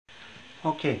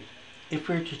Okay, if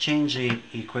we were to change the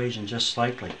equation just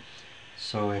slightly,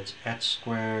 so it's x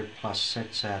squared plus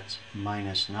 6x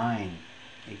minus 9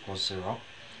 equals 0,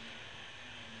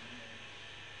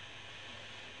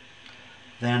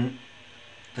 then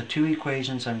the two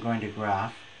equations I'm going to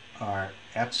graph are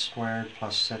x squared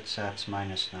plus 6x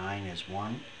minus 9 is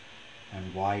one,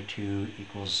 and y2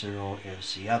 equals 0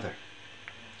 is the other.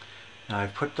 Now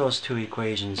I've put those two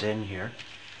equations in here.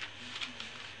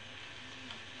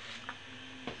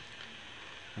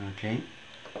 Okay.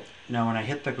 Now when I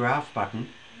hit the graph button,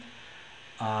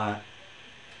 I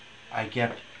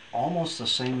get almost the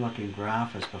same looking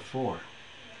graph as before.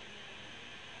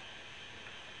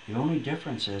 The only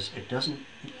difference is it doesn't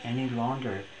any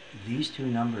longer, these two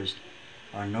numbers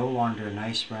are no longer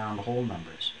nice round whole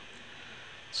numbers.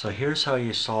 So here's how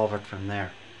you solve it from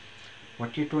there.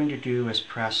 What you're going to do is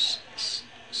press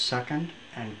second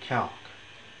and calc.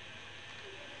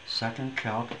 Second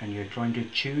calc, and you're going to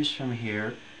choose from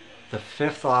here the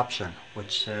fifth option,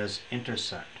 which says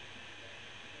intersect.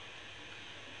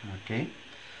 Okay.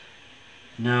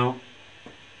 Now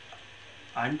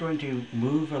I'm going to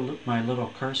move my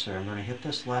little cursor. I'm going to hit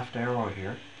this left arrow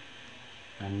here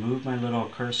and move my little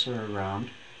cursor around.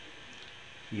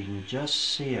 You can just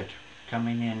see it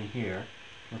coming in here.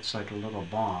 Looks like a little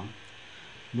bomb.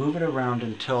 Move it around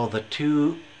until the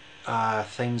two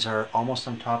things are almost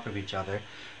on top of each other.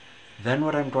 Then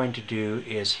what I'm going to do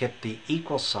is hit the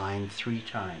equal sign 3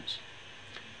 times.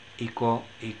 Equal,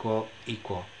 equal,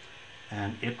 equal.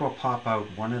 And it will pop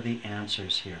out one of the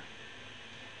answers here.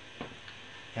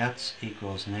 X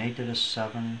equals negative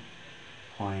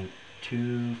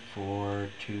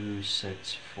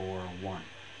 7.242641.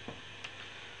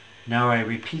 Now I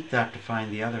repeat that to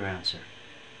find the other answer.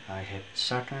 I hit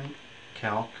second,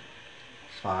 calc,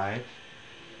 5,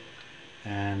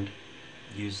 and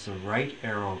use the right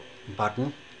arrow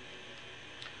button.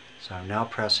 So I'm now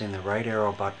pressing the right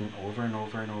arrow button over and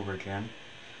over and over again,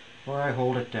 or I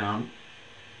hold it down,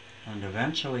 and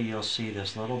eventually you'll see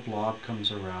this little blob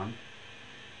comes around.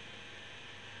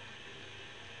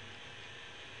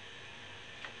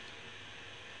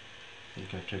 I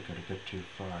think I took it a bit too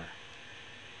far.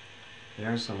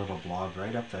 There's the little blob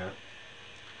right up there.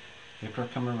 It will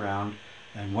come around,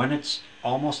 and when it's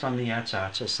almost on the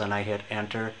x-axis, then I hit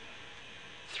enter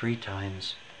 3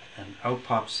 times, and out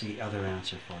pops the other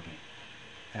answer for me.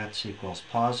 X equals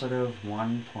positive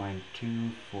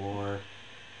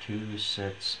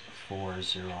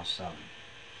 1.2426407.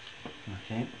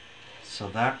 Okay, so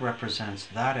that represents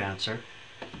that answer,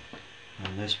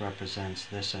 and this represents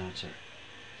this answer.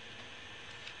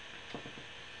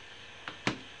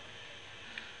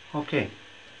 Okay,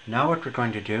 now what we're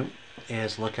going to do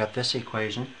is look at this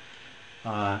equation.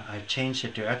 I've changed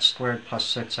it to x squared plus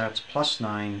 6x plus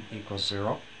 9 equals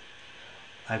 0.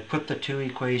 I've put the two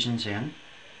equations in,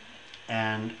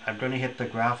 and I'm going to hit the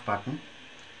graph button,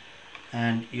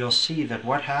 and you'll see that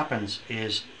what happens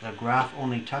is the graph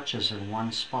only touches in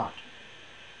one spot.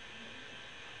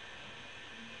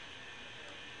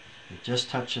 It just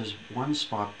touches one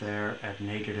spot there at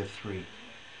negative 3.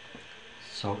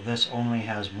 So this only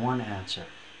has one answer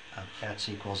of x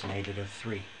equals negative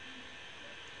 3.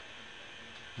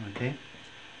 Okay.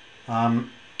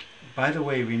 By the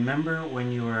way, remember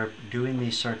when you are doing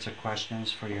these sorts of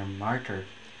questions for your marker,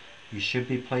 you should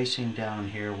be placing down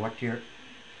here what your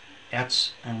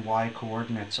x and y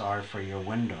coordinates are for your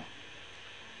window.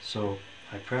 So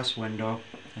I press window,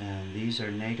 and these are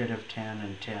negative 10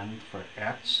 and 10 for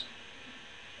x,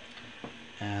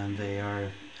 and they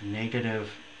are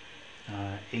negative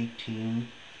 18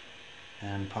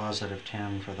 and positive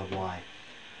 10 for the y.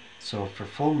 So for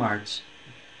full marks,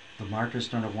 the marker's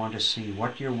going to want to see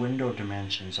what your window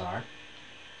dimensions are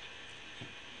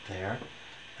there,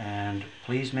 and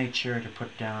please make sure to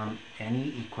put down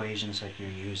any equations that you're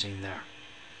using there.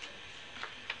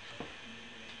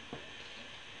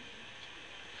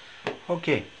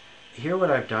 Okay, here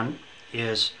what I've done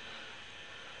is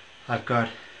I've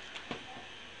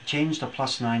changed a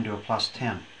plus 9 to a plus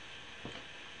 10.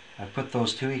 I put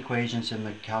those two equations in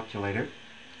the calculator,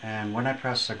 and when I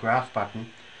press the graph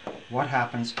button, what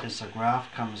happens is the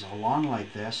graph comes along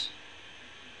like this,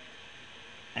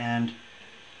 and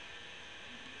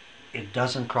it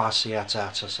doesn't cross the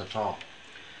x-axis at all.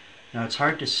 Now it's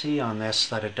hard to see on this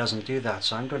that it doesn't do that,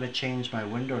 so I'm going to change my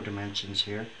window dimensions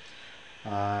here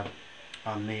on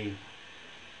the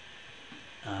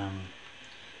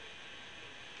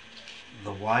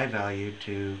y value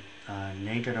to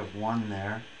negative 1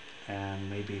 there, and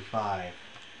maybe 5.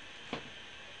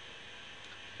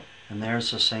 And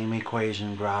there's the same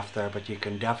equation graph there, but you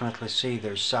can definitely see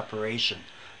there's separation.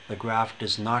 The graph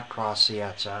does not cross the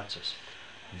x-axis.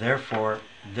 Therefore,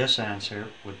 this answer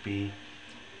would be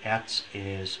x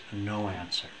is no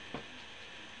answer.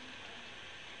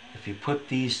 If you put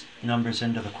these numbers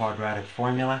into the quadratic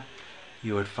formula,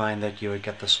 you would find that you would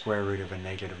get the square root of a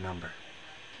negative number.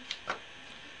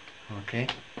 Okay?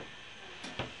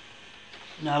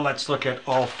 Now let's look at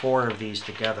all four of these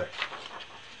together.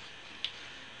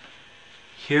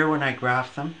 Here when I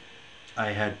graphed them,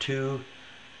 I had two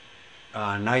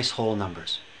nice whole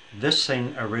numbers. This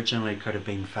thing originally could have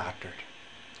been factored.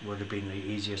 Would have been the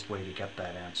easiest way to get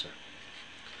that answer.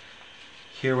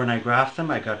 Here when I graphed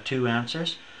them, I got two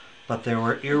answers, but there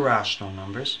were irrational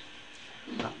numbers.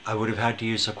 I would have had to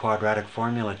use the quadratic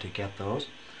formula to get those,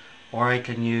 or I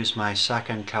can use my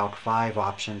second Calc 5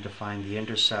 option to find the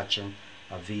intersection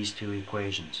of these two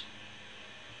equations.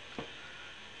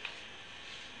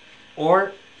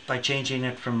 Or by changing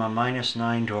it from a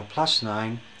 -9 to a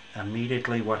 +9,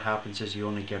 immediately what happens is you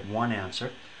only get one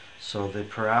answer. So the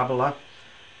parabola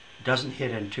doesn't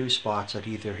hit in two spots, it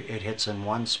hits in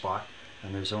one spot,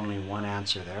 and there's only one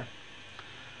answer there.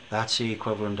 That's the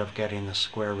equivalent of getting the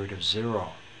square root of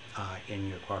 0 in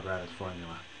your quadratic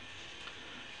formula.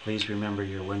 Please remember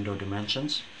your window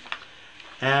dimensions.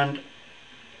 And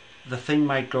the thing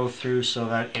might go through so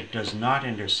that it does not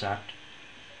intersect.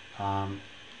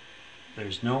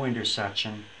 There's no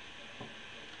intersection.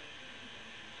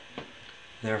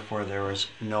 Therefore, there is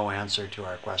no answer to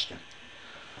our question.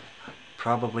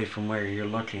 Probably from where you're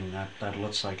looking, that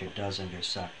looks like it does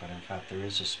intersect, but in fact there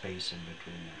is a space in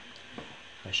between there.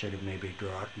 I should have maybe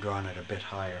drawn it a bit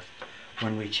higher.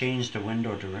 When we changed the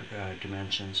window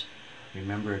dimensions,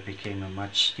 remember it became a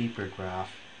much steeper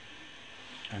graph,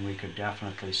 and we could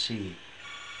definitely see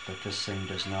that this thing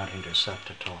does not intersect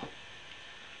at all.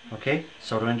 Okay,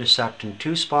 so to intersect in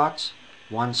two spots,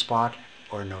 one spot,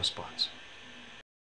 or no spots.